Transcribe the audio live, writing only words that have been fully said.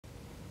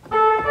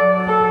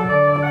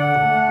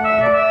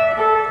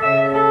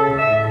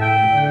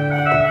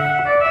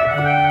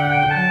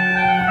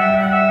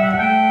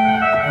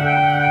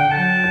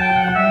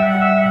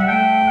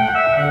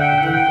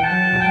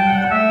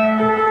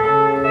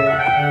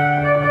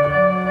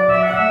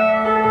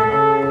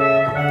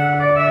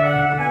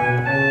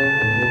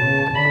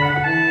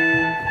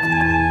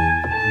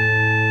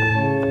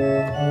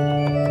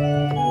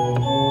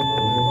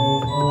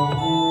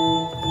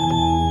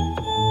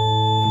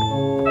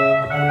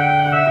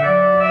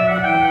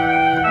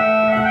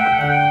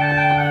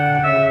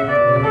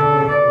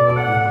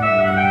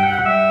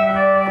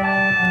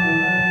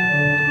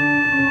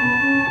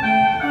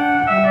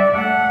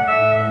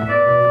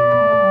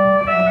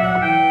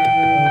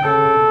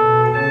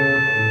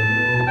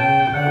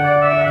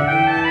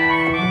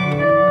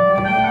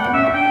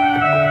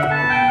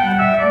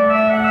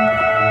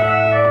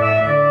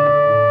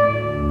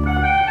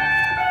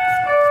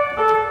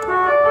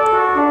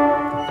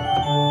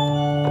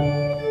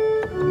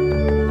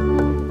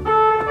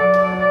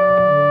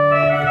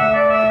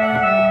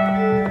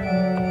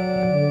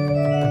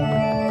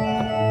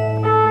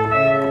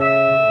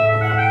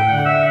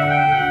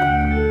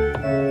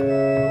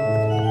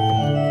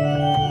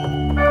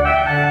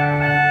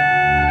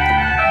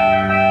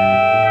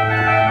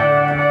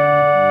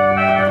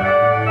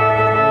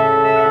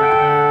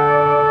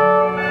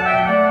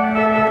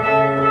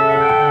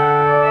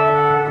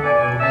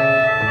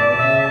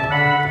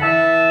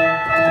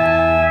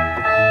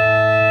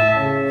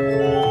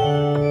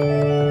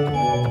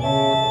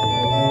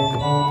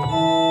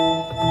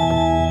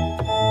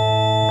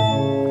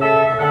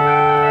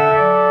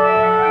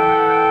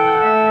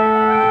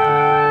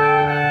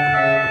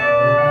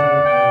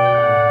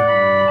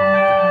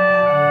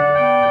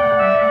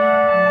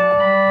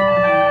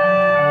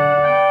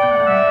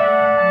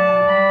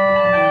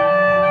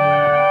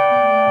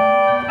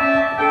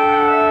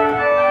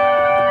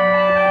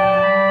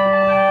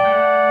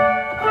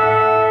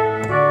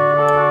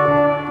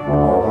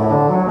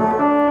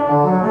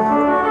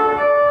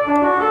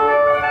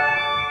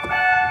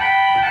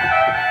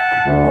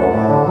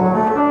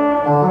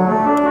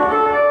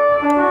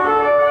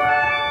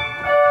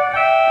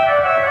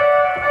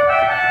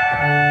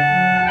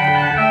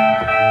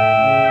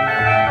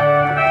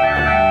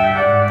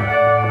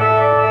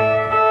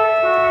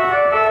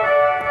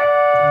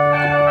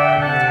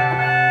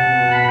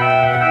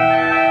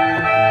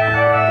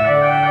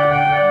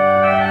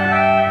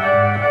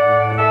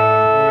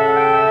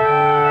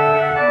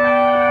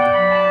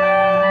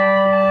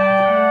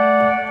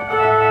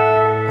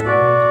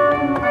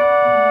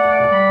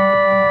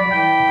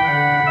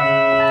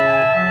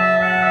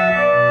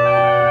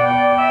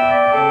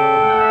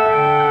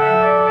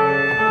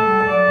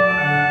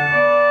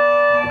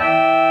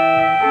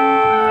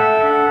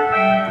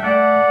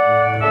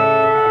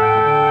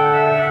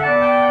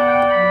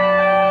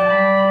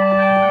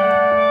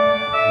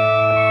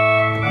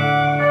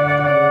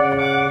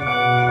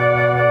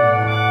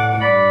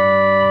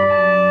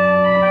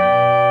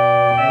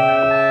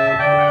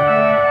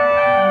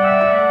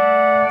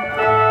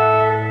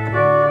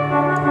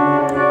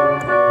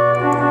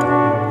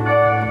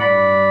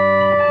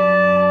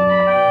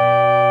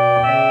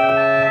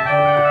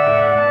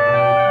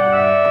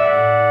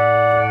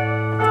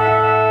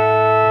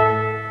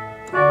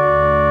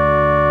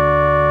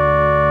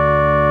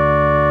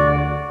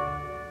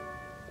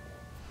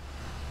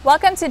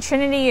Welcome to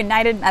Trinity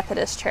United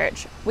Methodist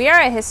Church. We are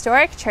a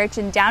historic church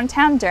in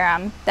downtown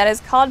Durham that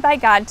is called by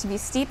God to be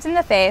steeped in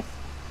the faith,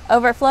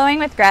 overflowing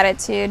with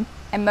gratitude,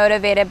 and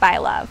motivated by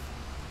love.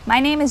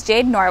 My name is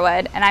Jade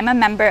Norwood, and I'm a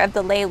member of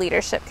the Lay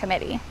Leadership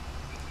Committee.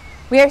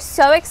 We are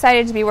so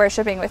excited to be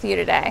worshiping with you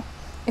today.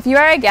 If you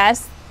are a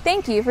guest,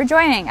 thank you for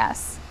joining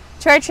us.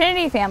 To our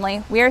Trinity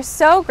family, we are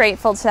so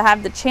grateful to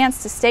have the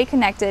chance to stay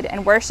connected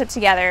and worship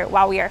together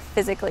while we are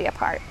physically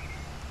apart.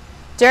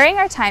 During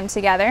our time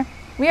together,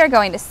 we are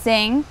going to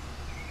sing,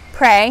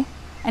 pray,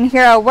 and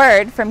hear a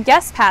word from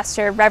guest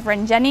pastor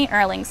Reverend Jenny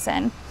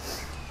Erlingson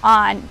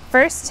on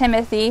 1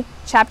 Timothy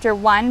chapter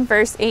 1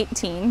 verse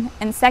 18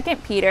 and 2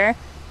 Peter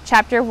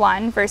chapter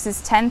 1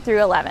 verses 10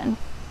 through 11.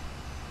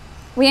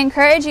 We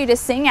encourage you to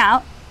sing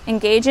out,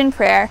 engage in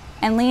prayer,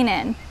 and lean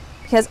in,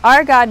 because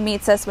our God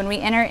meets us when we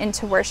enter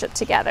into worship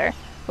together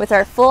with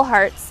our full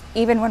hearts,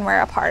 even when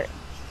we're apart.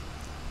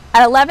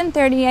 At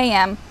 11:30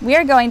 a.m., we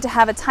are going to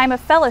have a time of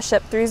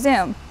fellowship through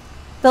Zoom.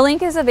 The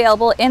link is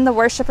available in the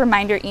worship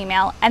reminder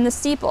email and the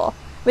Steeple,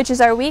 which is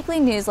our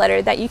weekly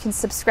newsletter that you can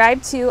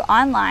subscribe to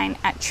online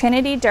at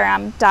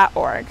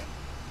trinitydurham.org.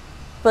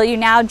 Will you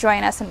now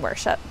join us in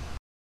worship?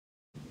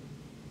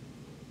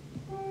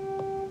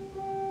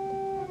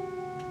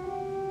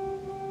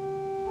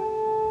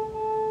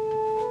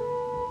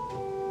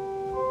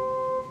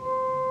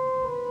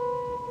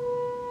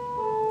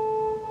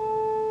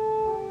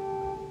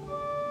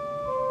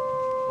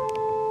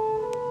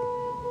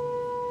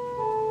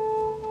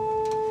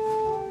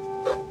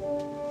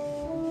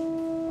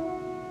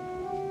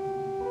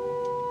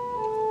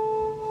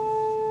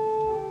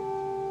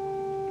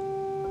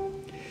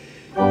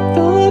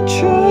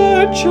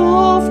 Church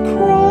of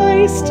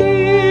Christ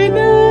in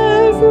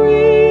every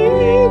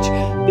age,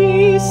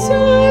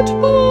 beset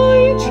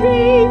by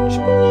change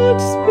but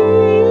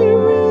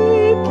spirit-led,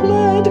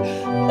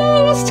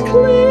 must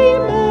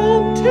claim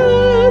and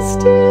test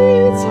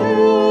its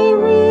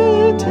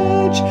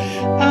heritage,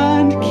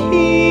 and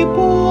keep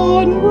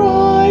on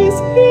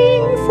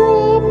rising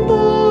from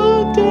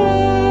the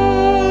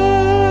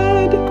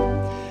dead.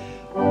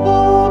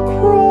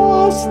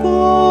 Across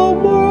the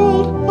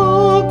world,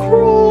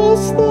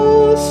 across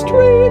the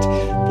street,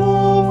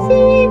 the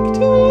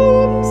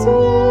victims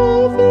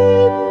of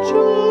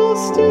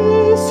injustice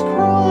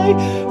cry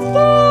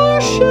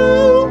for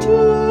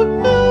shelter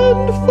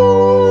and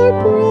for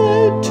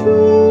bread to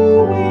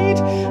eat,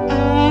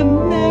 and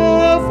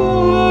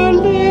never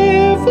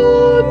live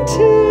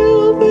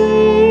until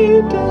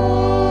they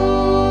die.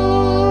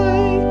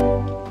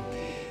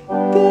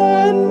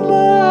 Then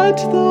let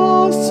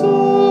the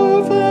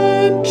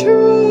servant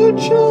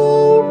church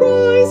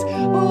arise,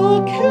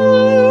 a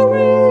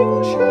caring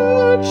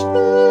church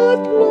that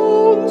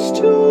longs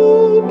to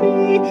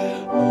be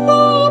a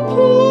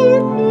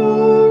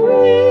partner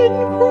in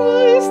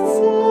Christ's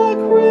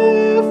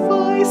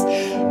sacrifice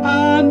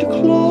and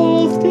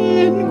clothed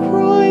in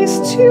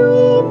Christ's humanity.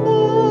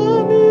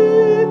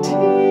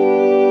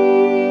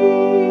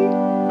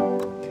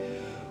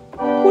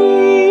 We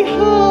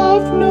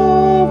have no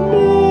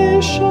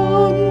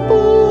mission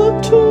but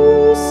to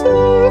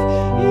serve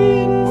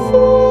in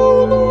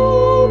full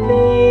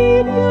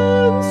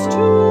obedience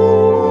to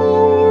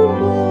our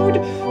Lord,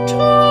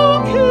 to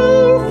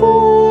care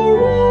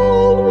for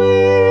all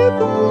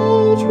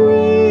without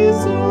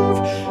reserve,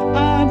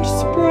 and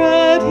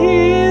spread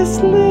His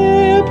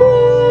liberating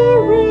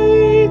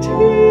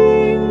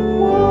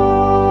word.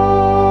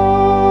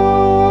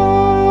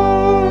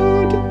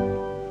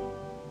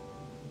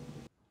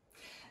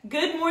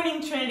 Good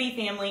morning, Trinity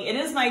family. It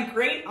is my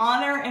great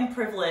honor and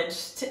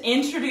privilege to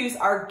introduce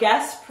our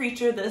guest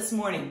preacher this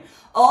morning.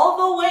 All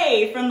the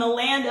way from the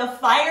land of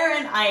fire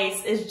and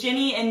ice is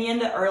Jenny and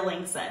Yenda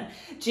Erlingson.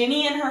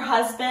 Jenny and her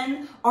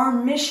husband are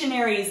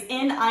missionaries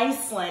in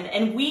Iceland,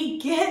 and we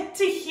get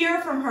to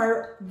hear from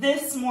her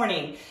this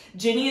morning.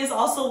 Jenny is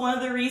also one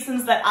of the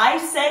reasons that I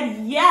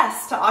said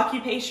yes to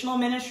occupational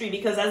ministry,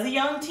 because as a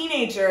young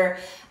teenager,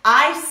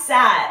 I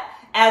sat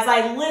as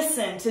I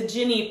listened to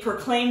Jenny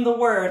proclaim the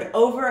word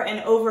over and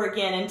over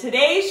again. And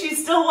today,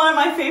 she's still one of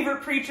my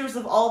favorite preachers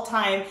of all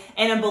time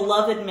and a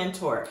beloved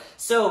mentor.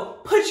 So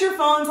put your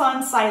phones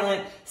on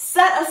silent,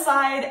 set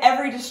aside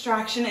every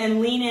distraction,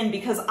 and lean in,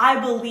 because I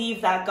believe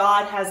that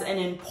God has an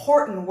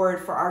important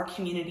word for our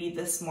community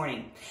this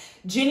morning.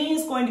 Jenny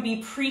is going to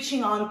be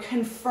preaching on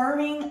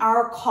confirming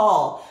our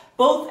call,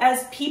 both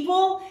as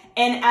people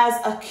and as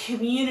a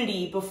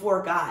community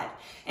before God.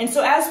 And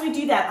so as we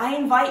do that, I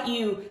invite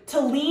you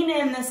to lean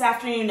in this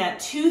afternoon at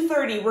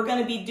 2:30. We're going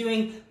to be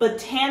doing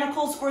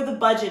botanicals for the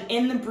budget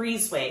in the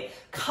breezeway.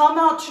 Come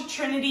out to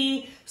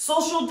Trinity,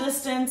 social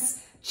distance,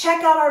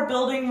 check out our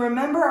building,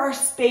 remember our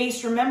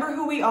space, remember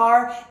who we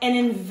are, and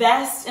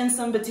invest in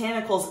some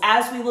botanicals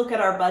as we look at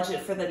our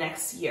budget for the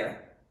next year.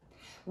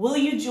 Will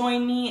you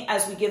join me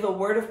as we give a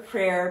word of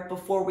prayer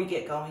before we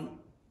get going?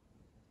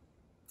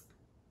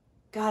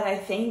 God, I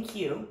thank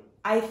you.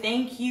 I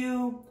thank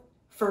you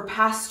for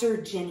Pastor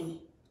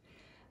Jenny.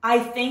 I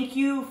thank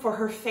you for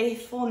her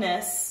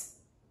faithfulness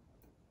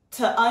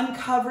to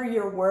uncover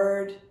your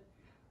word,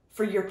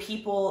 for your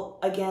people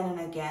again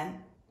and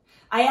again.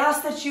 I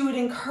ask that you would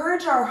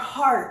encourage our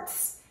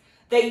hearts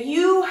that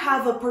you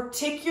have a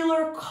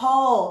particular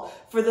call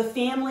for the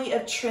family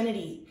of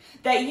Trinity,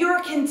 that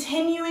you're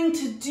continuing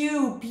to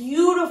do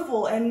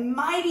beautiful and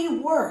mighty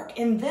work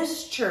in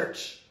this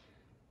church,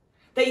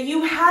 that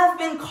you have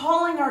been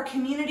calling our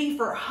community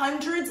for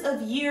hundreds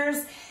of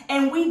years,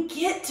 and we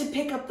get to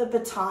pick up the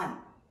baton.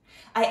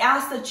 I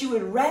ask that you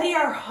would ready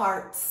our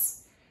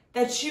hearts,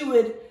 that you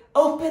would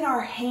open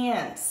our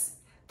hands,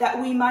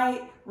 that we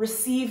might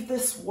receive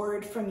this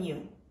word from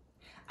you.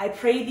 I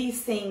pray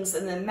these things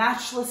in the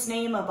matchless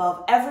name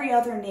above every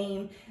other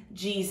name,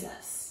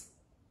 Jesus.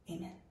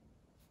 Amen.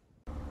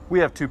 We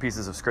have two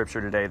pieces of scripture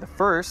today. The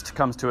first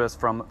comes to us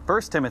from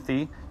 1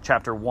 Timothy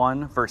chapter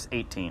 1, verse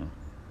 18.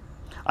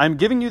 I am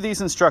giving you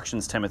these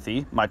instructions,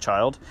 Timothy, my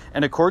child,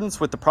 in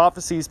accordance with the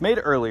prophecies made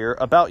earlier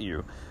about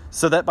you,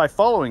 so that by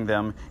following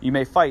them you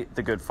may fight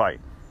the good fight.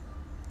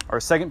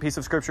 Our second piece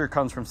of scripture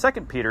comes from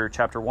 2 Peter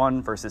chapter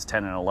 1, verses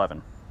 10 and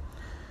 11.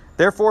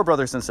 Therefore,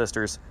 brothers and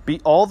sisters,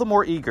 be all the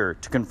more eager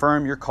to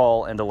confirm your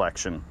call and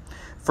election.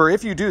 For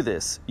if you do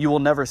this, you will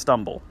never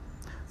stumble.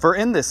 For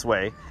in this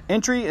way,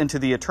 entry into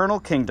the eternal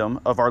kingdom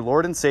of our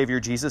Lord and Savior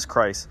Jesus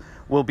Christ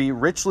will be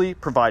richly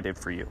provided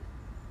for you.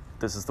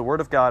 This is the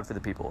word of God for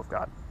the people of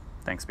God.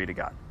 Thanks be to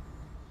God.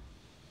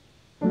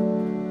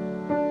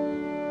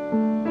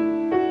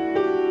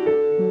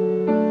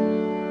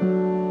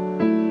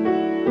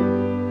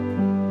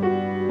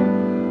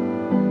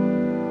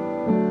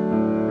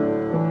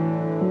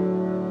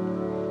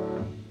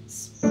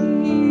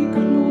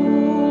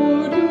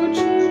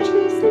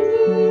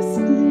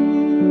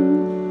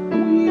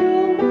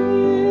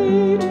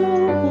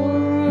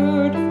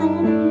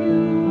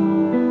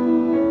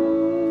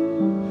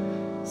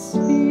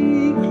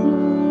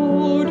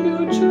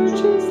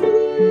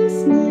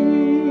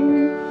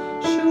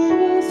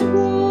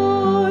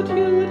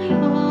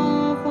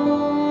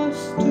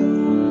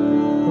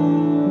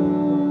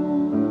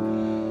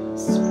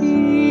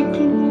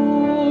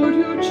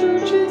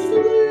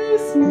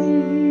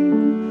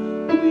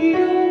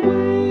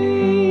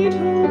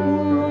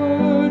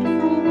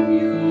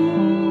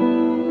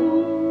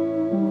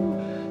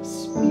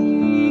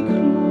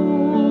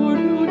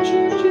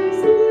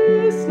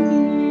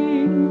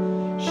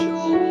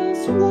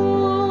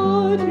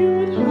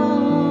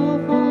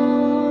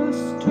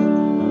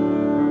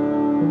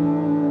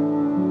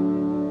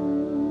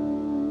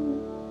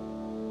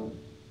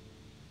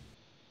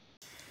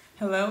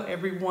 Hello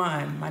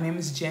everyone, my name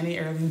is Jenny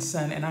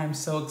Erlingson and I'm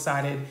so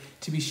excited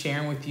to be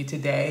sharing with you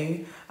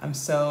today. I'm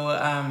so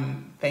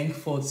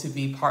thankful to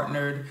be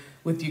partnered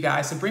with you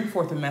guys to bring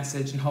forth a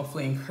message and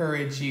hopefully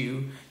encourage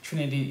you,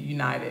 Trinity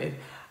United.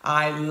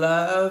 I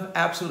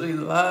absolutely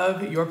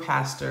love your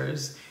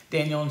pastors,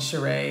 Daniel and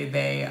Sheree.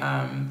 They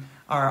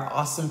are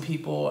awesome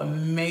people,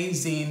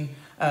 amazing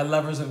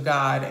lovers of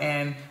God,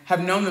 and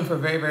have known them for a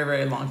very, very,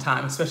 very long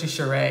time, especially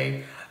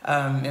Sheree.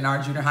 In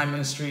our junior high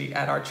ministry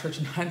at our church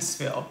in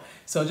Huntsville.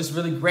 So just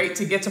really great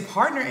to get to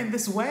partner in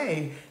this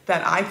way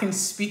that I can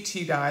speak to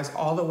you guys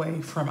all the way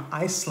from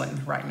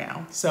Iceland right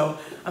now. So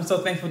I'm so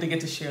thankful to get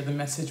to share the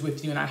message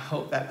with you, and I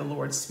hope that the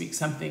Lord speaks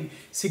something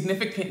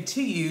significant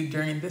to you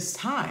during this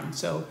time.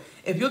 So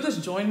if you'll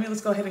just join me,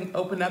 let's go ahead and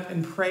open up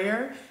in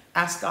prayer.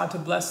 Ask God to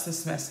bless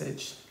this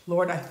message.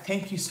 Lord, I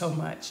thank you so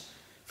much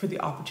for the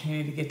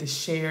opportunity to get to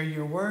share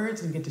your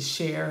words and get to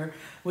share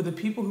with the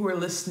people who are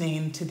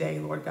listening today,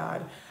 Lord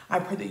God. I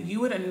pray that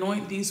you would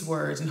anoint these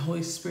words, and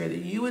Holy Spirit,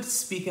 that you would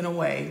speak in a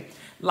way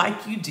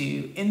like you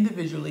do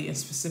individually and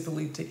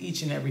specifically to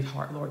each and every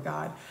heart, Lord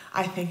God.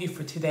 I thank you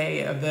for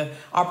today, of the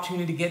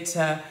opportunity to get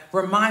to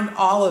remind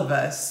all of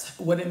us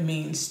what it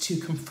means to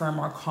confirm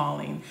our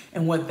calling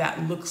and what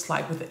that looks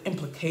like, what the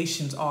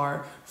implications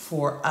are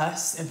for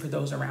us and for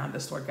those around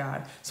us, Lord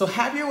God. So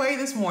have your way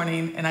this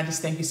morning, and I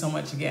just thank you so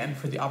much again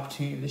for the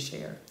opportunity to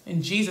share.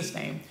 In Jesus'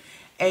 name,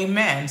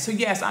 amen. So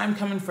yes, I'm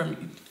coming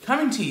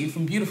to you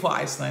from beautiful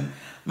Iceland.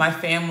 My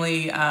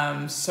family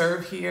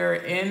serve here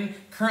in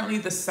currently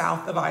the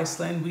south of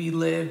Iceland. We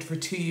lived for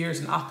 2 years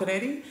in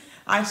Akureyri,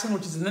 Iceland,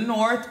 which is in the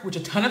north, which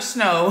a ton of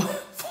snow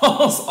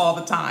falls all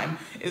the time.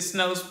 It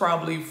snows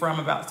probably from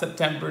about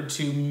September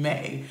to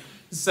May.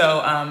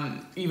 So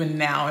even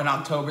now in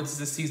October, this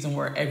is a season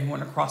where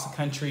everyone across the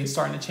country is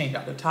starting to change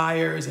out their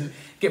tires and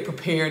get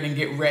prepared and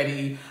get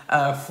ready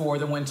for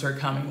the winter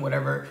coming,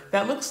 whatever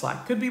that looks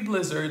like. Could be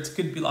blizzards,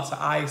 could be lots of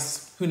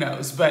ice, who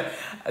knows. But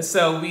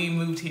so we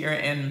moved here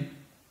in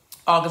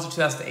August of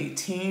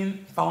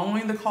 2018,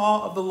 following the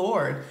call of the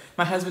Lord.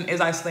 My husband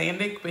is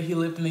Icelandic, but he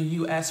lived in the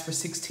U.S. for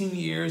 16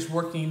 years,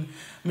 working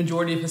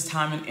majority of his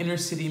time in inner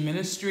city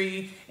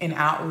ministry and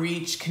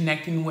outreach,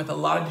 connecting with a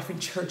lot of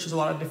different churches, a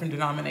lot of different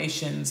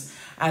denominations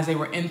as they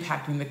were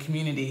impacting the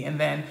community. And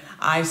then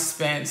I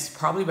spent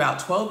probably about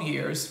 12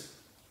 years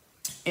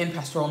in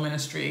pastoral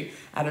ministry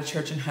at a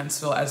church in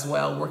Huntsville as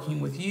well,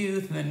 working with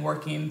youth and then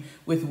working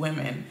with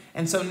women.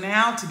 And so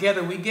now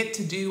together we get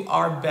to do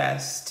our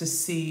best to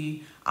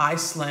see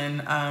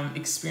Iceland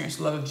experienced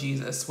the love of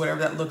Jesus,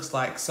 whatever that looks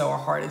like. So our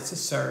heart is to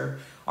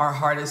serve. Our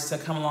heart is to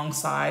come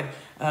alongside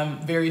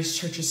various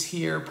churches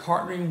here,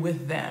 partnering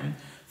with them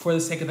for the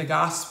sake of the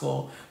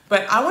gospel.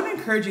 But I want to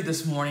encourage you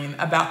this morning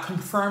about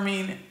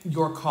confirming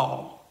your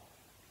call,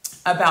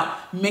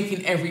 about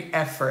making every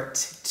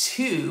effort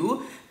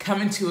to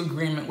come into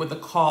agreement with the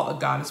call that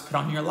God has put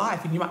on your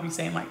life. And you might be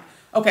saying like,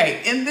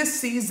 okay, in this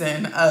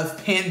season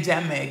of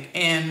pandemic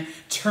and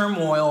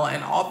turmoil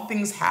and all the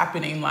things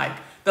happening, like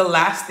the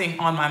last thing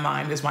on my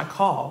mind is my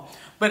call.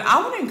 But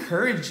I want to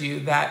encourage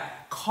you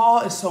that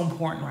call is so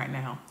important right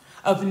now,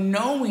 of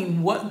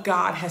knowing what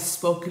God has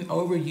spoken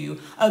over you,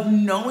 of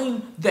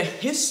knowing the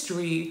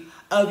history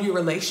of your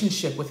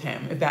relationship with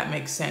him, if that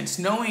makes sense,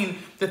 knowing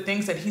the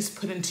things that he's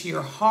put into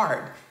your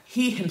heart,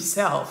 he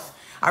himself.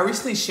 I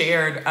recently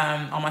shared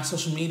on my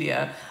social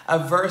media a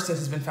verse that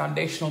has been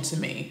foundational to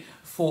me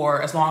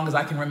for as long as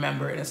I can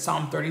remember. And it's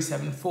Psalm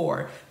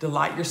 37:4.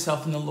 Delight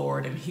yourself in the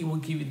Lord, and he will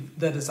give you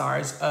the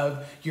desires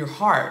of your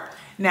heart.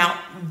 Now,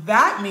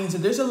 that means that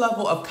there's a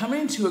level of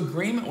coming into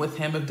agreement with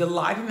him, of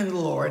delighting in the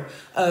Lord,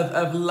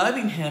 of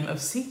loving him,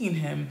 of seeking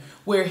him,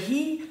 where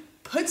he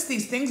puts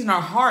these things in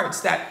our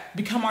hearts that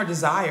become our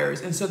desires.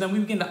 And so then we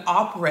begin to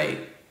operate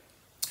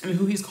in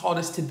who he's called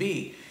us to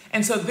be.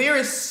 And so there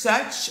is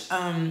such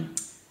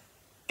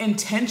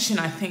intention,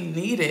 I think,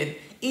 needed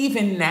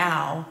even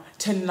now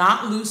to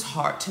not lose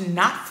heart, to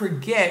not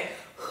forget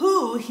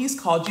who he's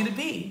called you to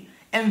be.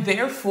 And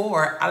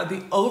therefore, out of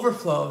the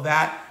overflow of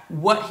that,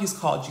 what he's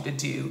called you to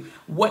do,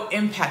 what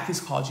impact he's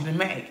called you to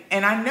make.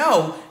 And I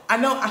know,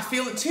 I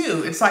feel it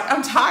too. It's like,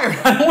 I'm tired.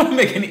 I don't want to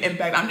make any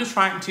impact. I'm just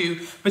trying to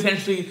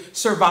potentially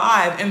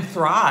survive and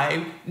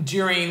thrive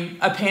during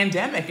a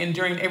pandemic and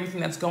during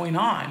everything that's going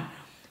on.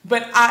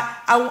 But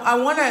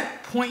I want to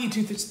point you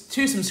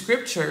to some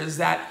scriptures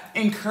that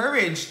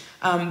encourage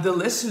the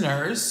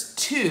listeners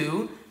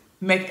to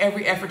make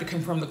every effort to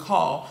confirm the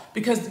call,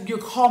 because your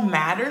call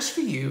matters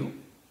for you.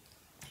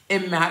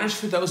 It matters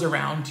for those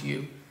around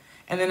you.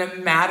 And then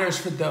it matters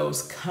for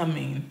those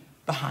coming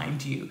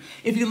behind you.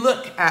 If you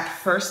look at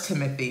 1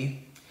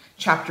 Timothy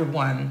chapter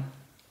 1,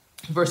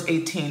 verse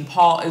 18,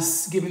 Paul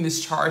is giving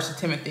this charge to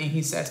Timothy.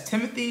 He says,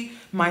 Timothy,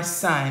 my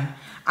son,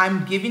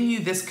 I'm giving you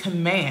this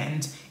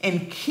command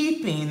in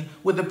keeping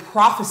with the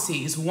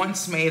prophecies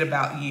once made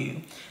about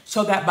you,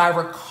 so that by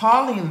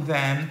recalling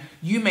them,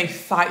 you may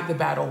fight the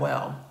battle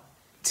well.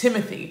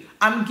 Timothy,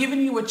 I'm giving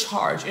you a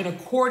charge in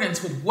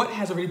accordance with what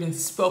has already been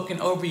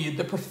spoken over you,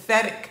 the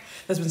prophetic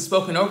that's been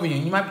spoken over you.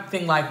 And you might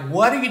think like,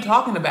 what are you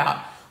talking about?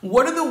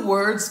 What are the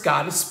words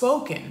God has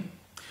spoken?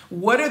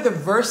 What are the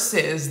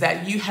verses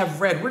that you have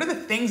read? What are the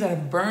things that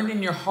have burned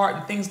in your heart,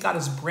 the things God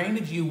has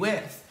branded you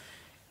with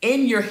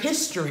in your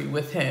history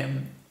with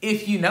him,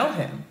 if you know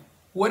him?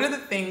 What are the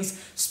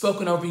things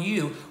spoken over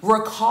you?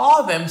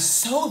 Recall them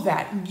so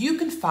that you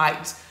can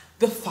fight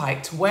the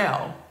fight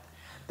well.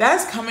 That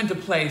has come into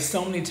play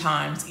so many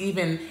times,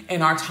 even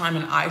in our time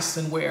in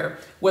Iceland, where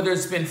whether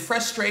it's been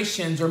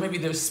frustrations or maybe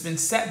there's been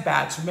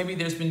setbacks or maybe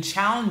there's been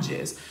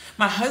challenges,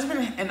 my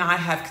husband and I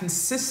have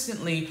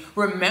consistently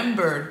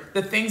remembered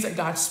the things that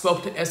God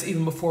spoke to us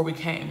even before we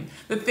came,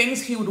 the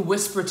things he would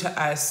whisper to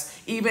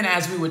us even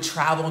as we would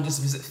travel and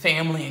just visit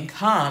family and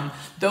come,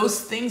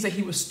 those things that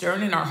he was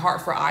stirring in our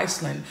heart for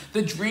Iceland,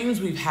 the dreams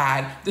we've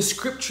had, the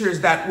scriptures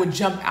that would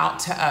jump out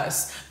to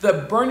us,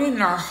 the burning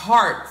in our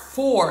heart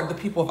for the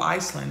people of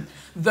Iceland.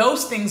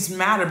 Those things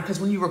matter, because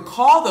when you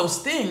recall those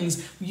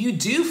things, you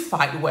do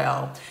fight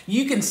well.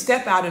 You can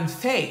step out in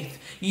faith.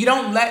 You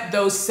don't let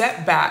those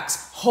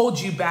setbacks hold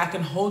you back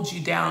and hold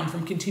you down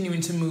from continuing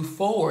to move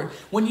forward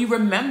when you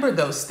remember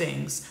those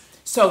things.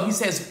 So he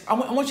says, I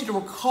want you to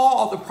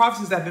recall the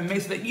prophecies that have been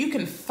made so that you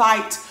can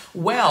fight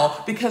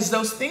well, because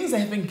those things that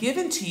have been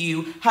given to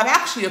you have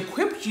actually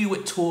equipped you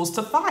with tools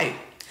to fight,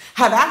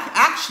 have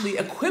actually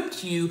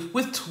equipped you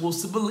with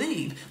tools to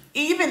believe,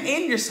 even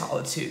in your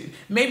solitude,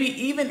 maybe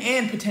even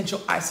in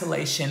potential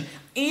isolation,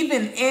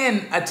 even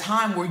in a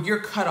time where you're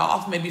cut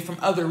off maybe from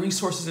other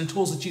resources and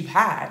tools that you've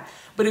had.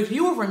 But if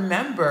you will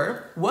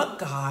remember what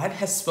God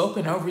has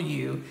spoken over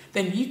you,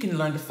 then you can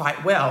learn to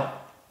fight well.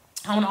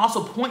 I want to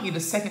also point you to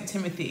 2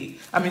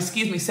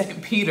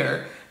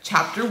 Peter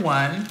chapter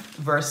 1,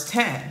 verse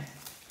 10.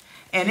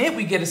 And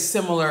we get a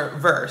similar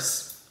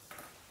verse.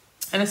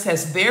 And it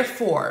says,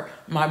 therefore,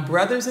 my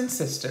brothers and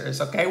sisters,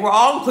 okay, we're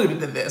all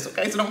included in this,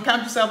 okay, so don't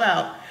count yourself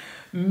out.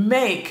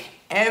 Make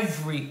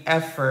every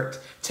effort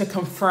to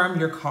confirm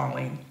your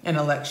calling and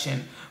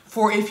election.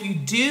 For if you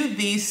do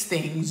these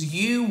things,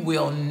 you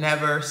will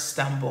never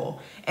stumble,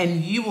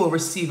 and you will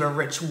receive a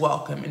rich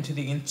welcome into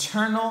the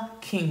eternal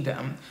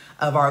kingdom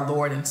of our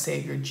Lord and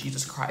Savior,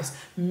 Jesus Christ.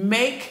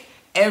 Make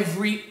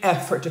every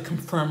effort to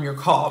confirm your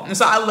call. And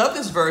so I love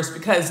this verse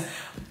because,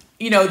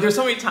 there's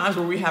so many times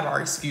where we have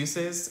our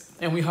excuses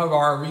and we have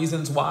our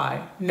reasons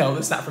why. No,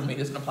 that's not for me. It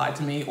doesn't apply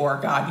to me. Or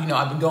God,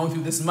 I've been going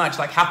through this much.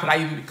 Like, how could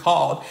I even be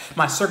called?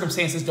 My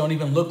circumstances don't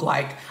even look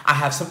like I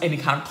have any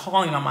kind of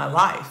calling on my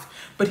life.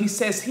 But he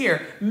says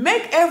here,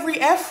 make every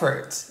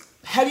effort.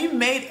 Have you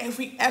made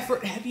every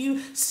effort? Have you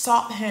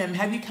sought him?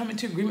 Have you come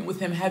into agreement with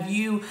him? Have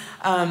you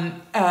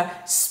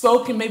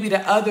spoken maybe to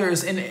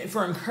others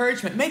for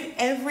encouragement? Make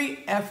every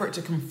effort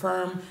to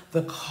confirm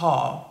the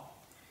call,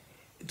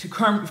 to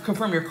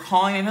confirm your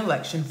calling and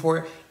election.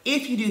 For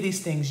if you do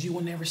these things, you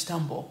will never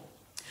stumble.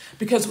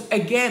 Because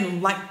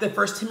again, like the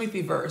 1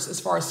 Timothy verse, as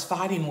far as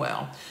fighting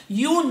well,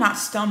 you will not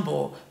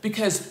stumble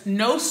because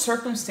no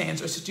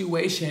circumstance or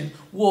situation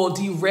will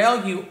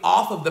derail you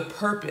off of the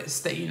purpose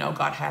that you know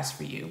God has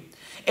for you.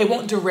 It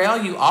won't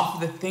derail you off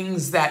of the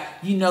things that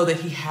you know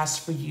that he has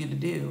for you to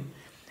do.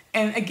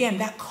 And again,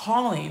 that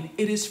calling,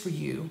 it is for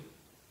you.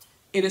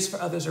 It is for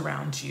others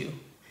around you.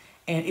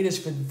 And it is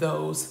for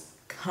those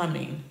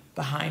coming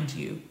behind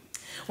you.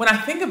 When I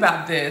think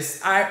about this,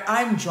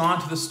 I'm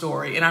drawn to the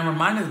story, and I'm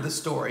reminded of the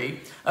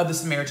story of the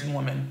Samaritan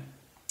woman.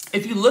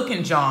 If you look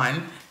in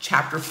John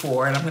chapter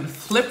 4, and I'm going to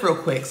flip real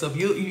quick. So if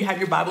you have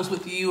your Bibles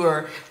with you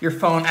or your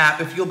phone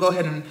app, if you'll go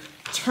ahead and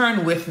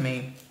turn with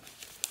me.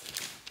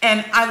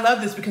 And I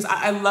love this because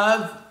I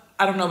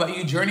don't know about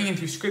you, journeying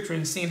through scripture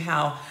and seeing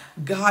how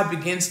God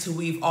begins to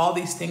weave all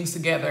these things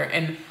together,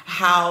 and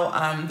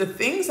how the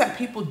things that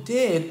people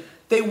did,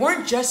 they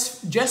weren't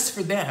just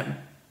for them.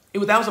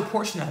 That was a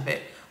portion of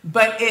it.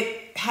 But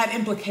it had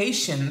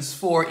implications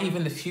for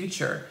even the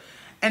future.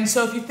 And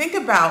so if you think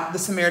about the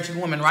Samaritan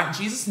woman, right?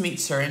 Jesus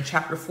meets her in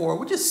chapter 4,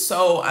 which is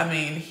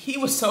he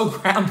was so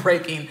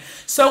groundbreaking,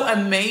 so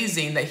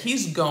amazing that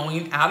he's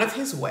going out of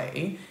his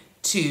way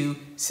to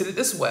sit at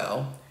this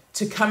well,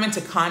 to come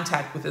into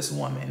contact with this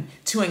woman,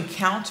 to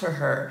encounter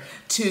her,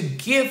 to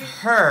give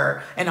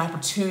her an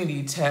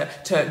opportunity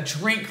to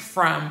drink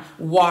from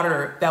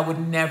water that would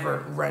never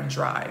run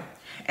dry.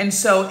 And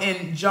so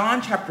in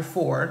John chapter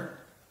 4,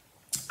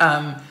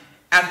 and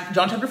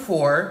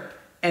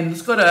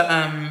let's go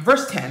to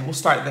verse 10. We'll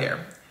start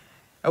there.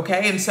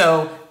 Okay, and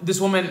so this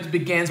woman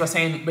begins by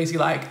saying basically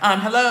like,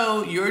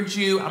 hello, you're a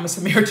Jew, I'm a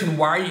Samaritan,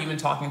 why are you even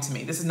talking to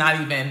me? This is not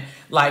even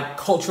like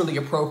culturally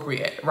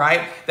appropriate,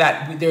 right?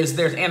 That there's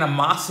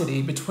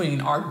animosity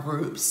between our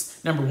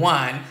groups, number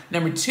one.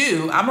 Number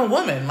two, I'm a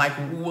woman, like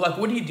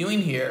what are you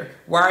doing here?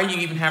 Why are you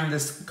even having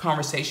this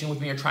conversation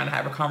with me or trying to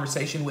have a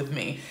conversation with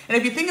me? And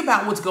if you think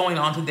about what's going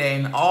on today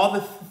and all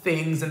the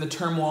things and the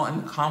turmoil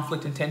and the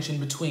conflict and tension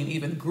between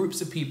even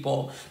groups of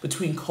people,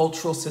 between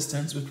cultural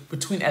systems,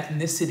 between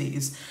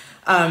ethnicities,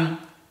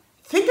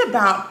 think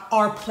about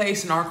our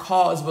place and our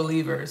call as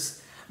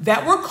believers,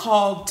 that we're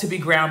called to be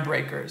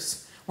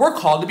groundbreakers. We're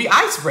called to be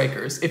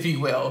icebreakers, if you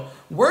will.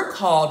 We're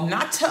called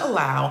not to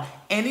allow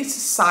any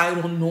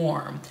societal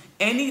norm,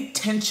 any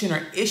tension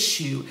or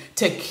issue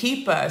to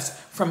keep us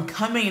from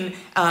coming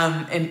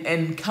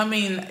and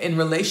coming in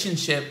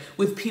relationship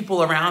with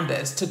people around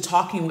us, to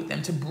talking with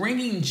them, to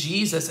bringing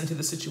Jesus into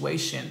the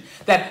situation.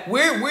 That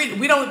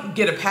we don't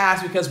get a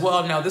pass because,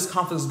 well, no, this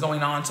conflict is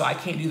going on, so I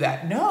can't do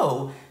that.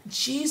 No,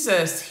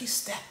 Jesus, he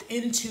stepped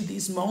into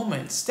these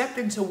moments, stepped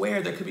into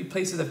where there could be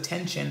places of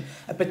tension,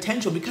 a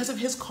potential because of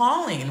his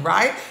calling,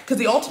 right? Because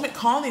the ultimate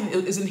calling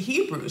is in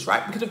Hebrews,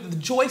 right? Because of the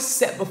joy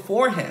set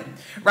before him,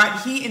 right?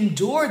 He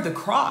endured the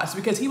cross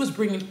because he was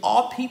bringing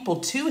all people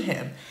to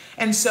him.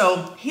 And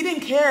so he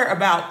didn't care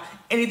about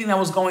anything that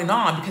was going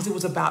on because it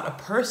was about a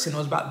person. It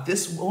was about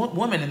this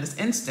woman in this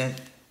instant.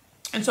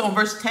 And so in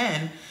verse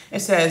 10,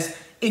 it says,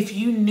 if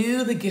you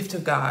knew the gift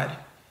of God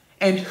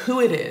and who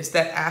it is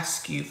that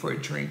asks you for a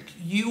drink,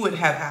 you would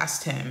have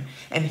asked him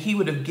and he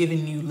would have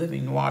given you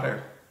living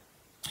water.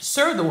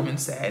 Sir, the woman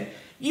said,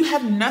 you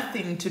have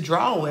nothing to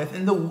draw with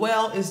and the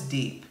well is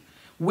deep.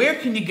 Where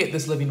can you get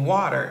this living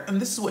water? And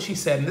this is what she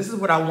said, and this is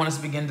what I want us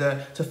to begin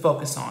to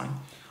focus on.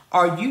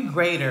 Are you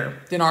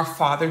greater than our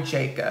father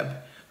Jacob,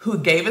 who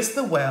gave us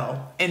the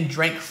well and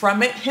drank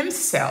from it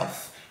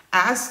himself,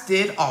 as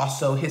did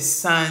also his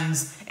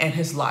sons and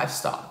his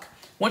livestock? I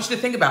want you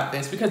to think about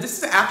this because this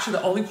is actually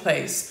the only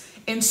place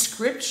in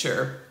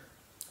scripture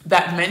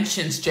that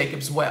mentions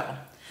Jacob's well.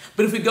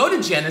 But if we go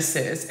to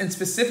Genesis, and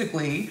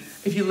specifically,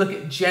 if you look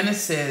at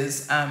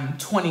Genesis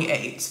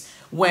 28,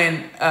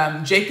 when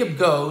Jacob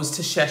goes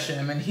to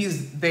Shechem and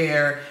he's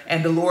there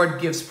and the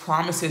Lord gives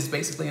promises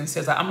basically and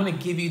says, I'm going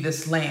to give you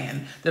this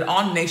land, that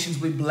all nations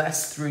will be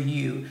blessed through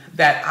you,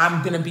 that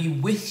I'm going to be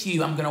with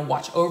you, I'm going to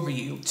watch over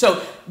you.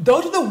 So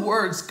those are the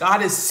words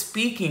God is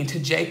speaking to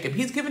Jacob.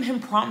 He's giving him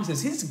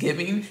promises. He's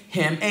giving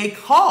him a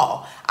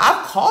call.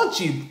 I've called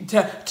you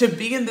to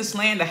be in this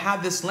land, to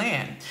have this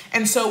land.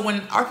 And so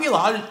when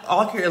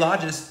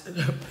archaeologists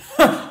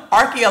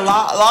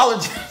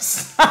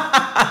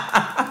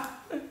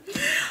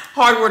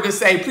hard word to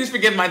say, please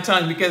forgive my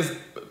tongue because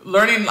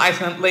learning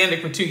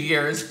Icelandic for 2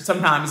 years,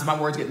 sometimes my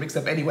words get mixed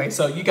up anyway.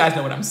 So you guys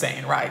know what I'm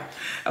saying, right?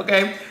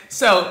 Okay.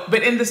 So,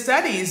 but in the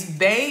studies,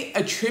 they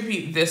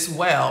attribute this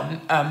well,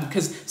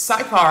 because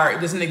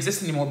Sychar doesn't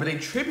exist anymore, but they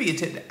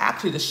attribute it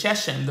actually to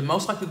Shechem. The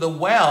most likely the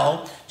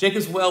well,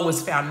 Jacob's well, was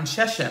found in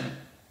Shechem.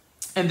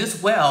 And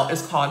this well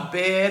is called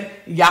Ber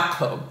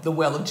Yaakov, the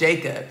well of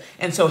Jacob.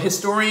 And so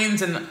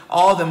historians and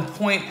all of them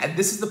point at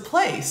this is the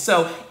place.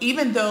 So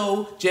even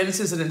though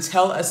Genesis doesn't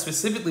tell us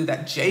specifically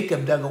that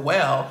Jacob dug a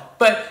well,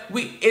 but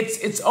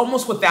it's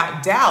almost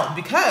without doubt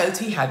because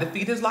he had to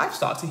feed his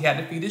livestock. He had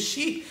to feed his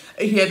sheep.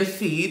 He had to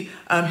feed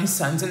his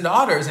sons and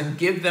daughters and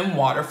give them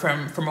water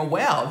from a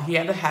well. He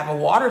had to have a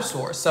water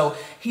source. So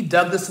he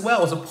dug this well.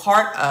 It was a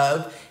part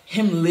of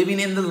him living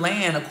in the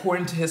land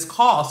according to his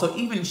call. So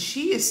even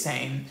she is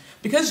saying,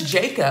 because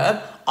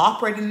Jacob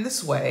operated in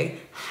this way,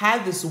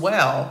 had this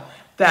well,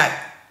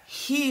 that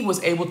he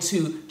was able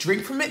to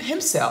drink from it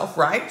himself,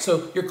 right?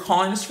 So your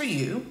calling is for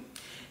you.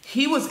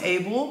 He was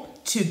able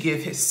to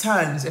give his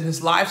sons and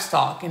his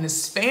livestock and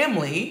his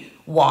family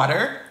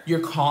water. Your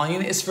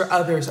calling is for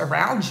others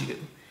around you.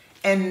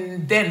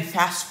 And then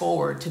fast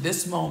forward to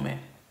this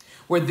moment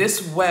where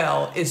this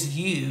well is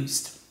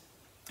used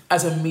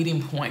as a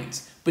meeting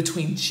point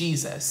between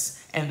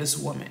Jesus and this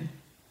woman.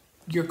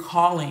 Your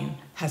calling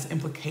has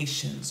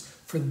implications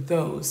for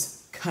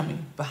those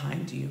coming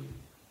behind you.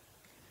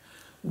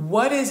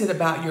 What is it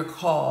about your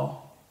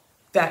call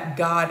that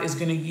God is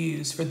going to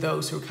use for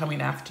those who are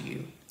coming after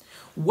you?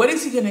 What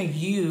is he going to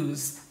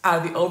use out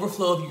of the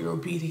overflow of your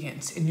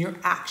obedience and your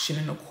action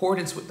in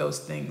accordance with those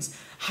things?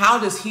 How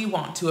does he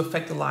want to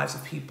affect the lives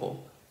of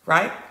people,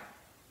 right?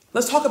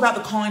 Let's talk about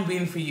the calling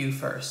being for you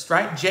first,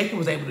 right? Jacob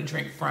was able to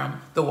drink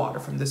from the water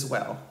from this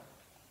well,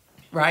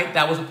 right?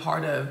 That was a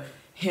part of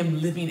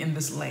him living in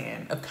this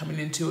land, of coming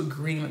into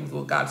agreement with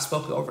what God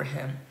spoke over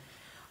him.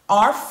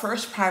 Our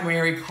first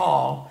primary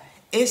call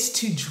is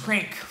to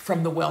drink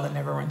from the well that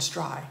never runs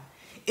dry,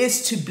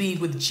 is to be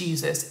with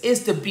Jesus,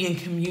 is to be in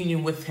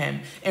communion with him,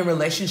 in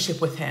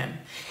relationship with him.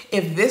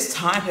 If this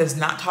time has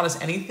not taught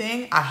us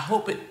anything, I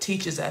hope it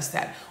teaches us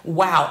that,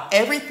 wow,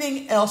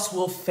 everything else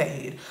will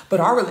fade, but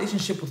our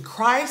relationship with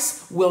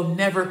Christ will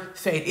never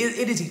fade.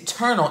 It is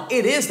eternal.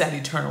 It is that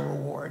eternal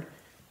reward.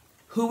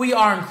 Who we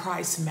are in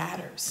Christ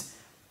matters.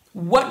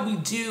 What we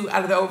do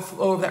out of the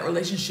overflow of that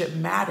relationship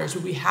matters,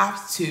 but we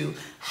have to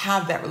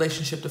have that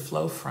relationship to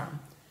flow from.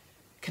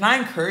 Can I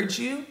encourage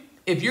you?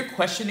 If you're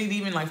questioning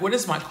even like, what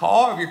is my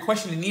call? Or if you're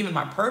questioning even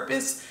my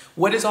purpose,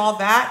 what is all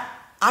that?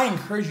 I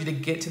encourage you to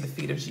get to the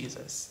feet of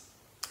Jesus,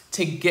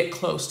 to get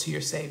close to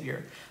your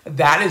Savior.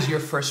 That is your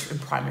first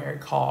and primary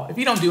call. If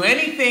you don't do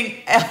anything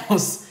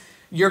else,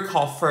 your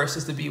call first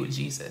is to be with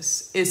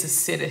Jesus, is to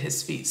sit at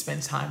his feet,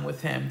 spend time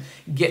with him,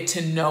 get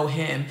to know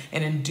him,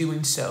 and in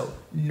doing so,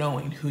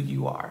 knowing who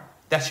you are.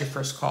 That's your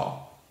first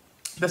call.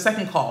 The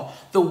second call,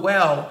 the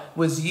well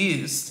was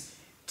used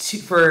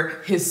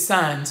for his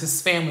sons,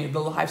 his family, the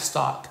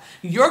livestock.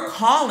 Your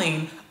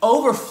calling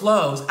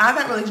overflows out of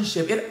that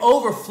relationship. It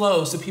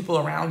overflows to people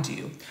around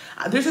you.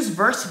 There's this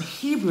verse in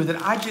Hebrew that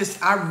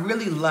I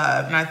really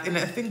love, and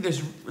I think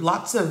there's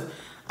lots of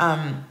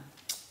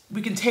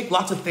we can take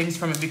lots of things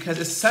from it because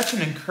it's such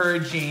an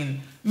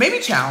encouraging, maybe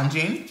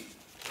challenging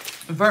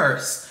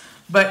verse,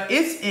 but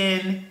it's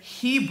in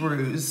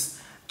Hebrews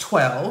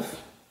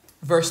 12,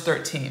 verse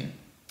 13.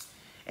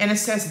 And it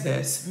says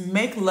this,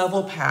 make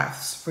level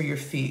paths for your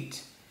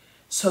feet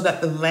so that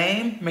the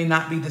lame may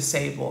not be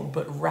disabled,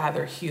 but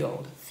rather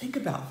healed. Think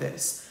about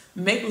this.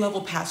 Make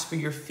level paths for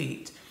your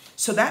feet.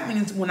 So that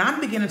means when I'm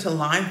beginning to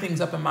line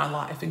things up in my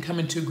life and come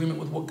into agreement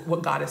with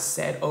what God has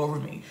said over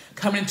me,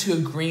 come into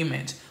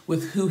agreement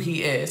with who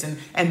he is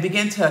and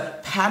begin to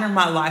pattern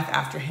my life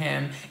after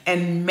him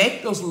and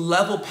make those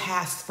level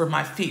paths for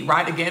my feet,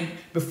 right? Again,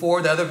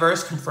 before the other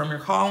verse, confirm your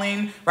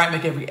calling, right?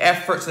 Make every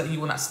effort so that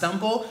you will not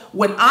stumble.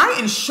 When I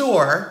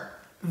ensure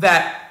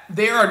that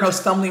there are no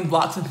stumbling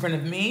blocks in front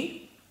of me,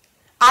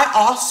 I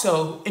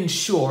also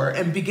ensure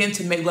and begin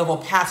to make level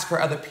paths for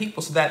other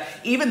people so that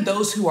even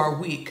those who are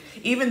weak,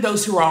 even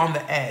those who are on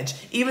the edge,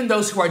 even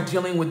those who are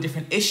dealing with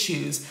different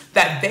issues,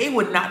 that they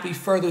would not be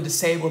further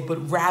disabled,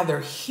 but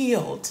rather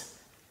healed.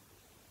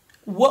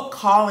 What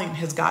calling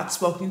has God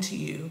spoken to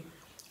you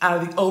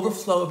out of the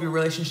overflow of your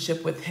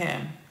relationship with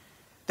him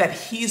that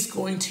he's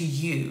going to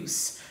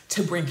use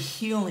to bring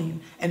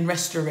healing and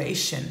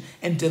restoration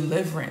and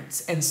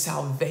deliverance and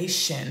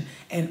salvation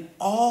and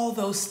all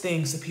those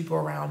things to people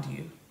around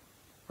you,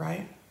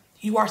 right?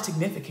 You are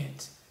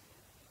significant.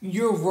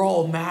 Your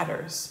role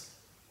matters.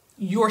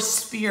 Your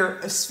sphere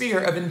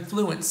of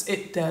influence,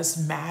 it does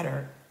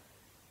matter.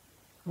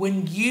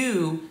 When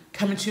you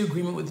come into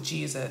agreement with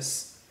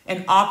Jesus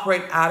and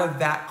operate out of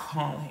that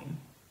calling,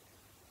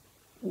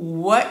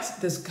 what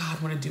does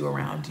God want to do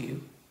around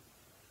you?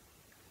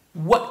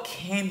 What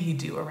can he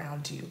do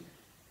around you?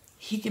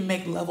 He can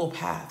make level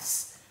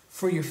paths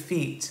for your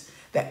feet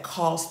that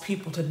cause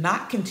people to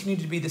not continue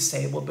to be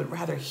disabled, but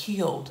rather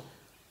healed.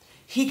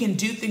 He can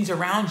do things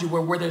around you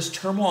where there's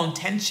turmoil and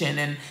tension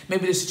and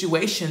maybe there's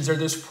situations or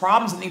there's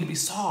problems that need to be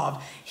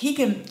solved. He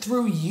can,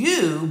 through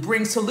you,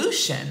 bring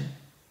solution,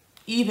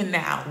 even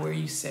now where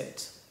you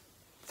sit,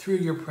 through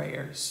your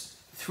prayers,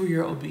 through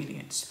your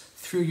obedience,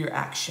 through your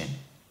action.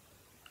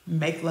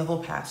 Make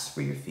level paths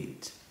for your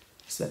feet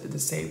so that the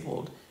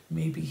disabled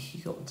may be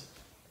healed.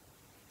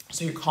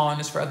 So your calling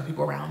is for other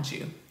people around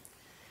you.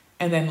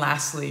 And then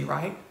lastly,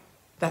 right,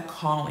 that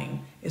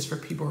calling is for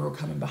people who are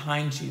coming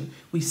behind you.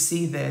 We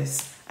see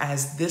this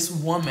as this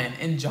woman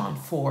in John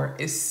 4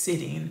 is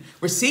sitting,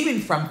 receiving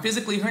from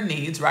physically her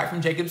needs, right,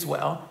 from Jacob's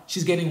well.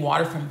 She's getting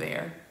water from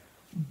there.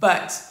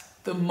 But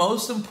the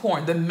most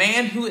important, the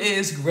man who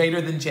is greater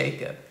than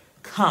Jacob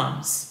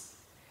comes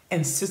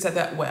and sits at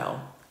that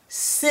well,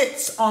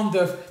 sits on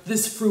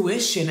this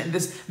fruition and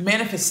this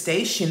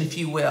manifestation, if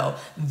you will,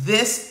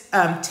 this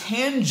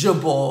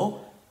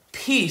tangible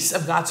piece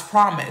of God's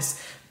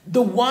promise.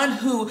 The one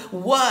who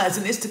was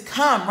and is to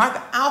come, right?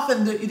 The Alpha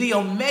and the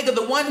Omega,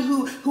 the one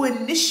who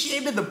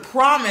initiated the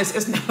promise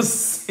is now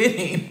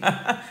sitting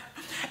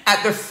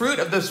at the fruit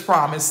of this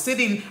promise,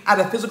 sitting at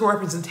a physical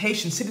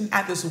representation, sitting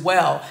at this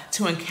well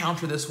to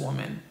encounter this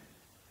woman.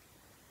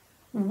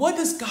 What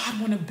does God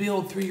want to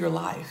build through your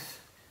life?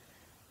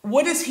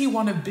 What does he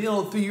want to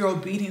build through your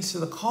obedience to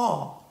the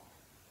call?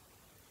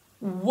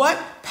 What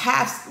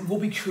paths will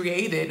be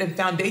created and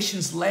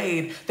foundations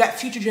laid that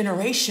future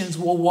generations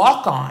will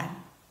walk on?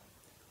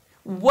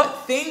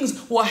 What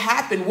things will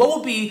happen?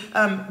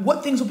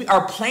 What things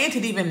are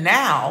planted even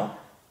now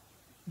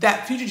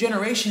that future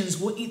generations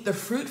will eat the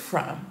fruit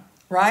from,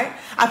 right?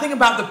 I think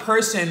about the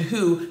person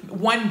who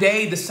one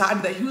day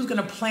decided that he was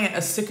going to plant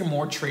a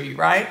sycamore tree,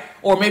 right?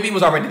 Or maybe it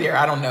was already there.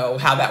 I don't know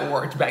how that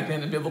worked back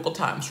then in biblical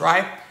times,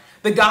 right?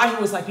 The guy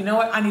who was like, you know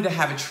what? I need to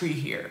have a tree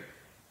here,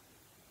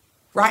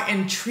 right?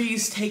 And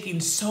trees taking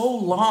so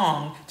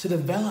long to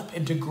develop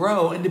and to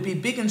grow and to be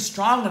big and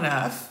strong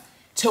enough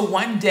to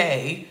one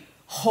day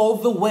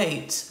hold the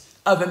weight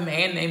of a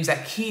man named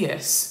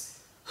Zacchaeus,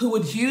 who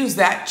would use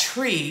that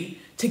tree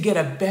to get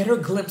a better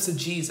glimpse of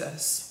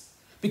Jesus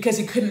because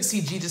he couldn't see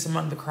Jesus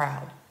among the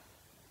crowd,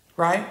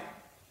 right?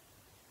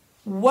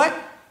 What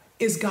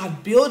is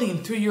God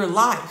building through your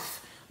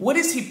life? What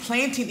is he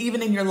planting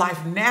even in your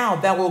life now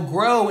that will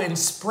grow and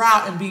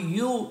sprout and be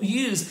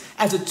used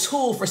as a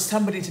tool for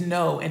somebody to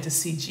know and to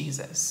see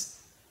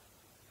Jesus?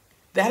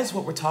 That is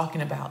what we're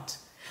talking about.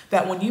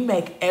 That when you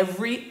make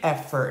every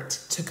effort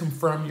to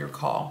confirm your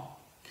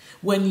call,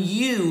 when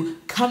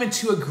you come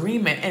into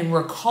agreement and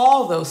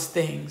recall those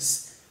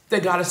things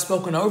that God has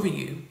spoken over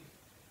you,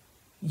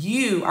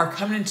 you are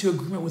coming into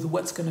agreement with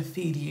what's going to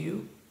feed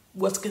you,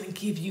 what's going to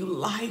give you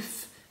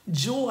life,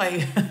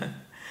 joy,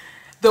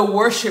 the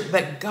worship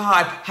that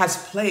God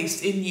has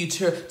placed in you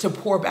to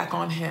pour back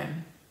on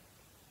him.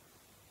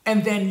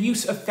 And then you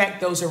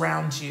affect those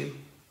around you,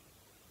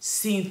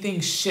 seeing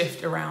things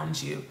shift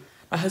around you.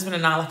 My husband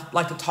and I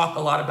like to talk a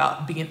lot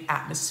about being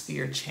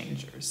atmosphere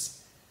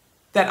changers.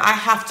 That I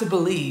have to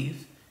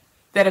believe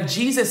that if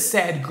Jesus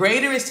said,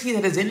 greater is he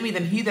that is in me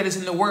than he that is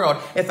in the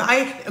world, if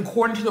I,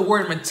 according to the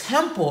word, am a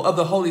temple of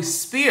the Holy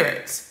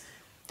Spirit,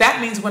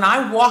 that means when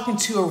I walk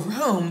into a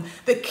room,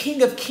 the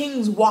King of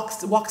Kings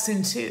walks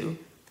into.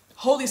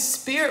 Holy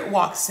Spirit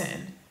walks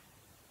in.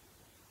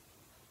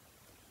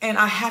 And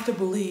I have to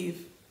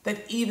believe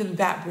that even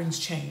that brings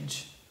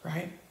change,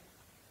 right?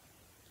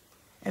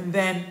 And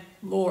then,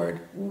 Lord,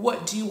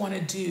 what do you want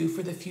to do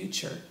for the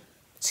future?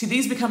 See,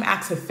 these become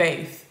acts of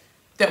faith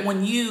that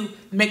when you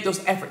make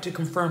those efforts to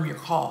confirm your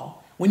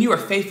call, when you are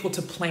faithful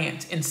to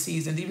plant in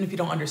seasons, even if you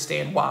don't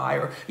understand why,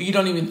 or you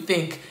don't even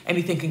think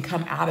anything can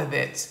come out of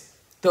it,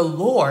 the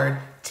Lord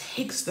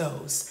takes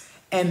those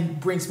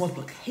and brings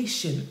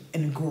multiplication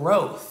and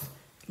growth,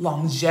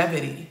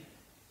 longevity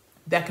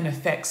that can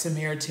affect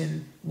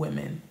Samaritan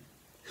women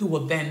who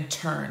will then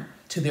turn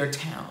to their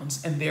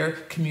towns and their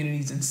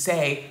communities and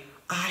say,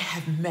 I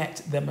have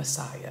met the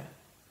Messiah.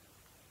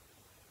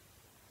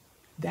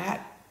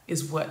 That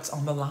is what's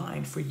on the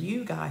line for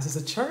you guys as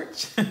a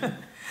church.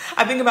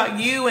 I think about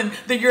you and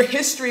your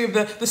history of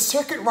the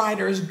circuit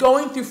riders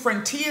going through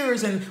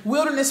frontiers and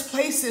wilderness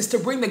places to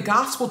bring the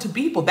gospel to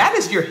people. That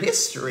is your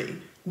history.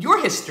 Your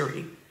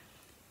history.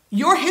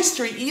 Your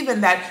history,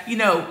 even that,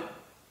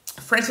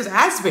 Francis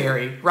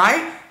Asbury,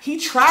 right? He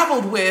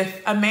traveled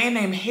with a man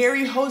named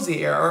Harry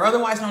Hosier, or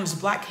otherwise known as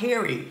Black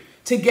Harry,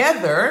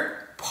 together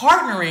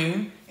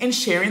partnering and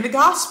sharing the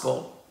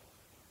gospel.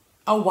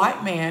 A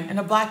white man and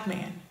a black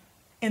man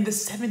in the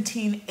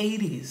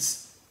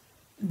 1780s.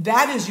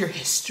 That is your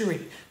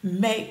history.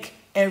 Make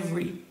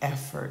every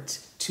effort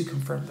to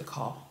confirm the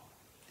call.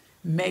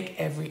 Make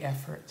every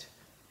effort.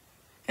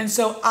 And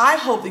so I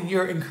hope that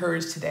you're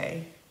encouraged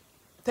today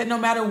that no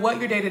matter what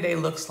your day-to-day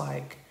looks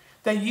like,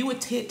 that you would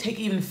take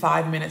even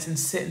 5 minutes and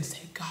sit and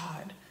say,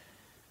 God,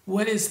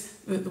 what are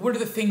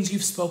the things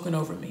you've spoken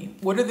over me?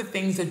 What are the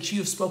things that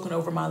you've spoken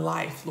over my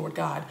life, Lord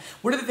God?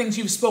 What are the things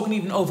you've spoken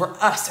even over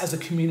us as a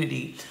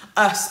community,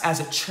 us as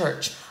a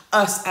church,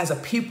 us as a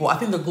people? I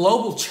think the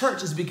global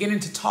church is beginning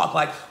to talk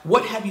like,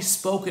 what have you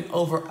spoken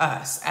over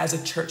us as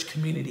a church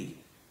community?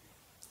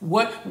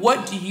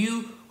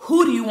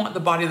 Who do you want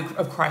the body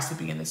of Christ to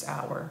be in this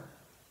hour?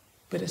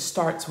 But it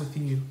starts with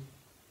you.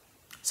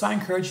 So I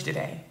encourage you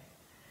today.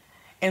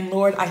 And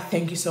Lord, I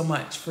thank you so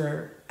much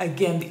for,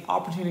 again, the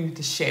opportunity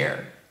to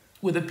share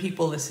with the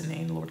people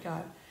listening, Lord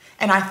God.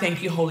 And I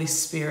thank you, Holy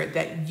Spirit,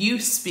 that you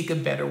speak a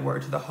better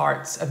word to the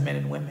hearts of men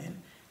and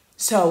women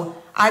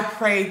So I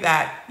pray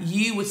that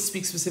you would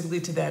speak specifically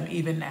to them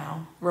even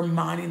now,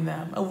 reminding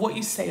them of what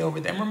you say over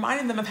them,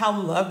 reminding them of how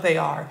loved they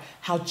are,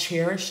 how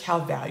cherished, how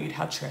valued,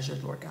 how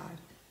treasured, Lord God.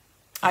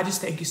 I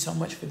just thank you so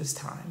much for this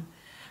time.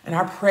 And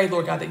I pray,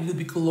 Lord God, that you would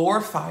be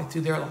glorified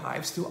through their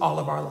lives, through all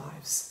of our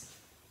lives.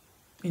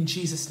 In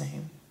Jesus'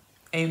 name,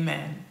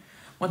 amen.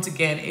 Once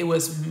again, it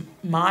was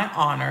my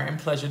honor and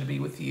pleasure to be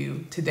with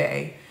you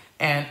today.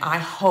 And I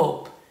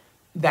hope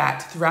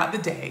that throughout the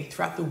day,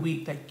 throughout the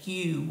week, that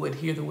you would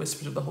hear the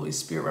whispers of the Holy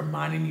Spirit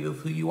reminding you of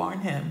who you are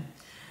in him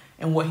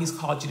and what he's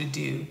called you to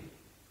do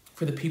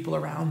for the people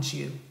around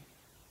you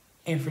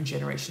and for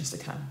generations to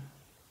come.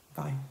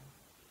 Bye.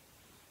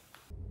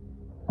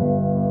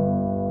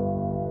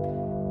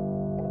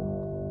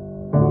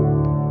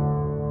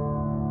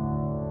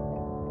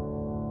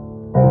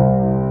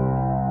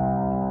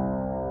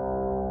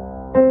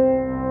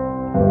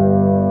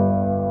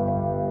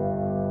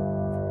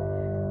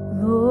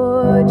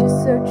 Lord, you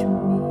search me.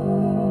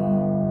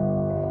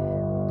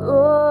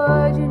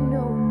 Lord, you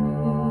know me.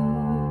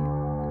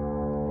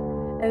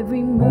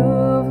 Every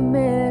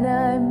movement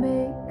I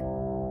make,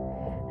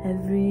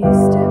 every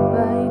step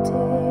I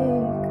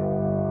take.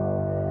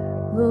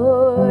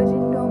 Lord,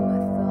 you know my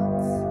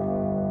thoughts.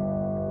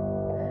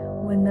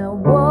 When I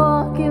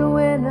walk and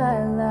when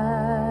I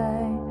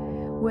lie,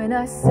 when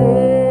I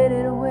sit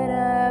and when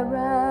I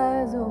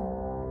rise, oh,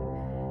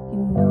 you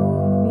know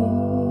me.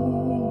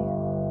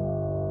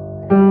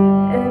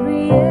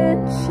 Every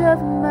inch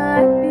of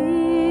my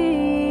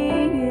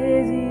being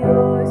is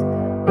yours,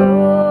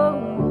 oh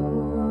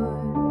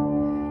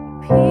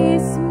Lord.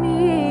 Piece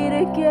me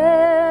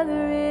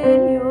together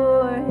in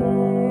your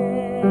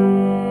hands.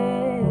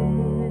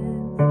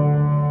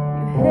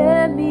 You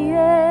hand me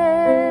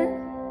in,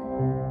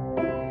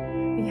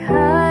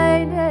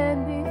 behind and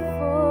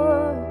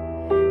before,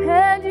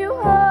 and you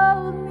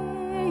hold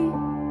me.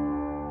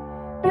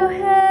 Your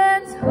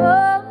hands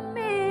hold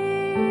me.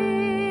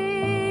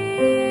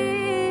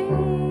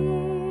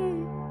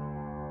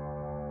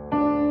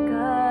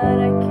 God,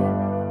 I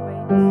cannot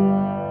wait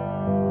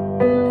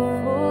to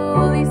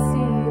fully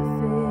see your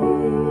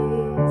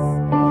face,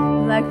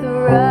 like the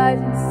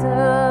rising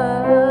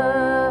sun,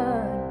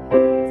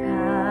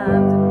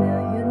 times a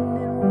million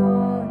and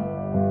one.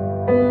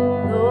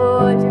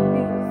 Lord, you're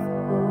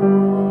beautiful.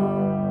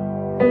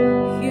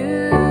 You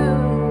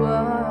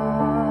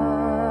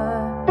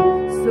are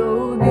so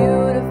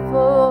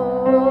beautiful.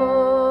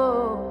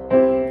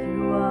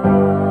 You are.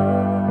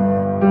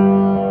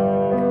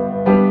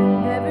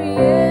 And every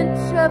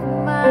inch of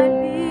my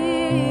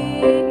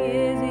being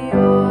is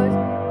yours,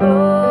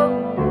 oh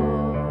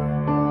Lord.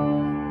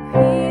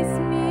 Piece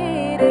me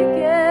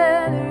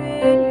together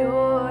in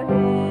your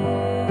hands.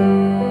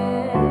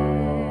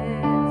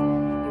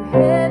 You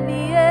hand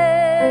me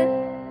in,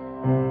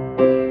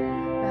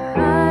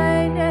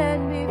 behind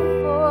and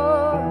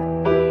before.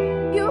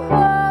 You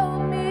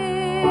hold me.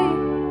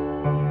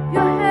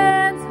 Your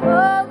hands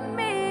hold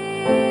me.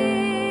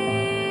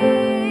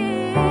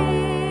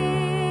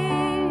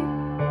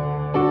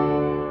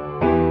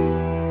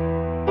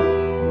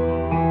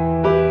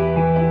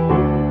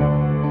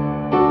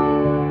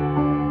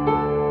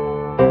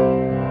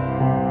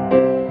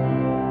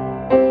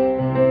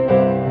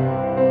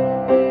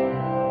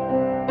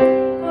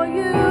 For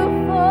you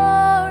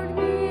formed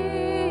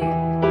me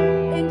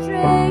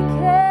intricately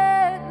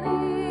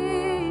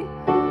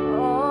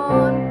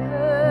on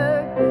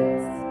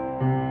purpose.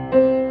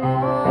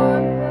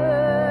 On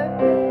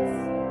purpose.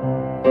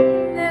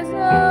 There's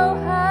no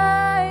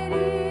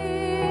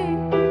hiding,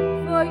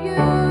 for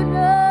you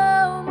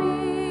know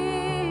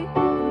me.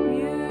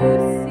 You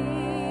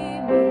see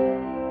me.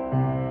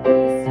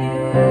 Yes,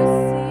 you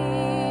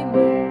see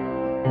me.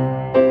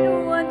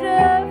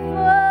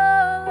 Wonderful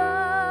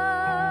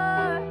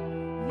are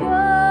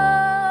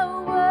your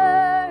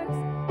works,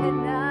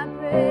 and I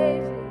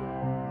praise you.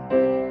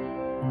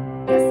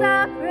 Yes, I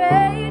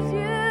praise you.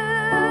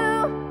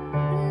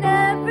 And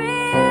every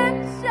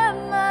inch of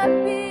my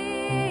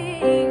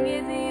being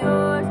is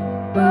yours,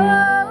 oh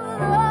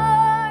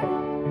Lord.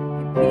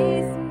 You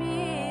piece me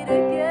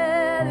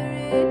together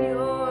in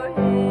your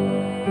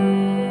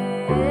hands.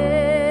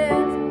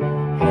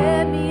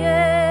 Hand me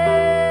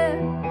in,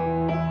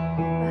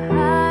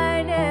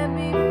 behind and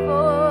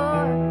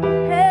before,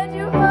 and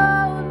you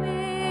hold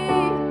me.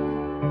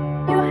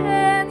 Your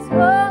hands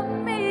hold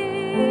me.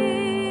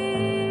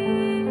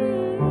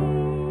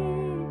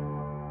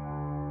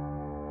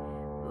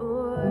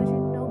 Lord, you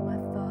know my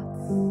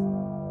thoughts.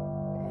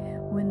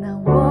 When I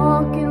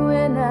walk and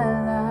when I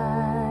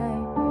lie,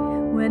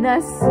 when I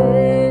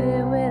sit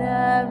and when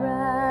I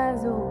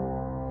rise, oh,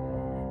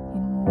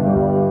 you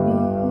know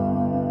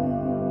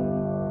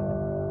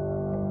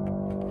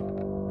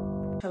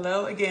me.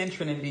 Hello again,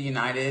 Trinity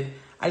United.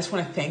 I just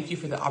want to thank you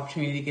for the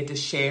opportunity to get to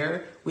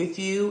share with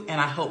you, and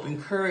I hope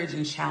encourage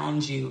and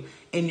challenge you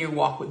in your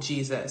walk with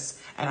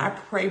Jesus. And I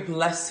pray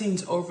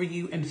blessings over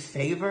you and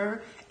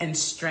favor and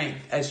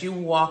strength as you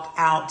walk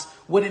out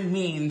what it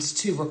means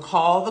to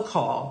recall the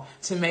call,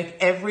 to make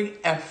every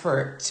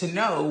effort to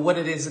know what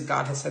it is that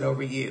God has said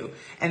over you.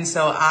 And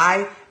so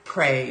I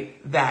pray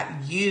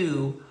that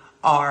you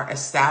are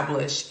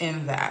established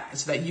in that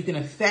so that you can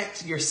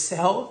affect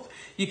yourself,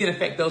 you can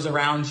affect those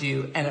around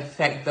you, and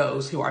affect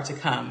those who are to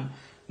come.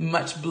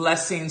 Much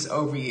blessings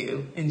over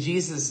you. In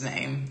Jesus'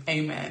 name,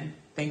 amen.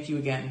 Thank you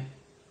again.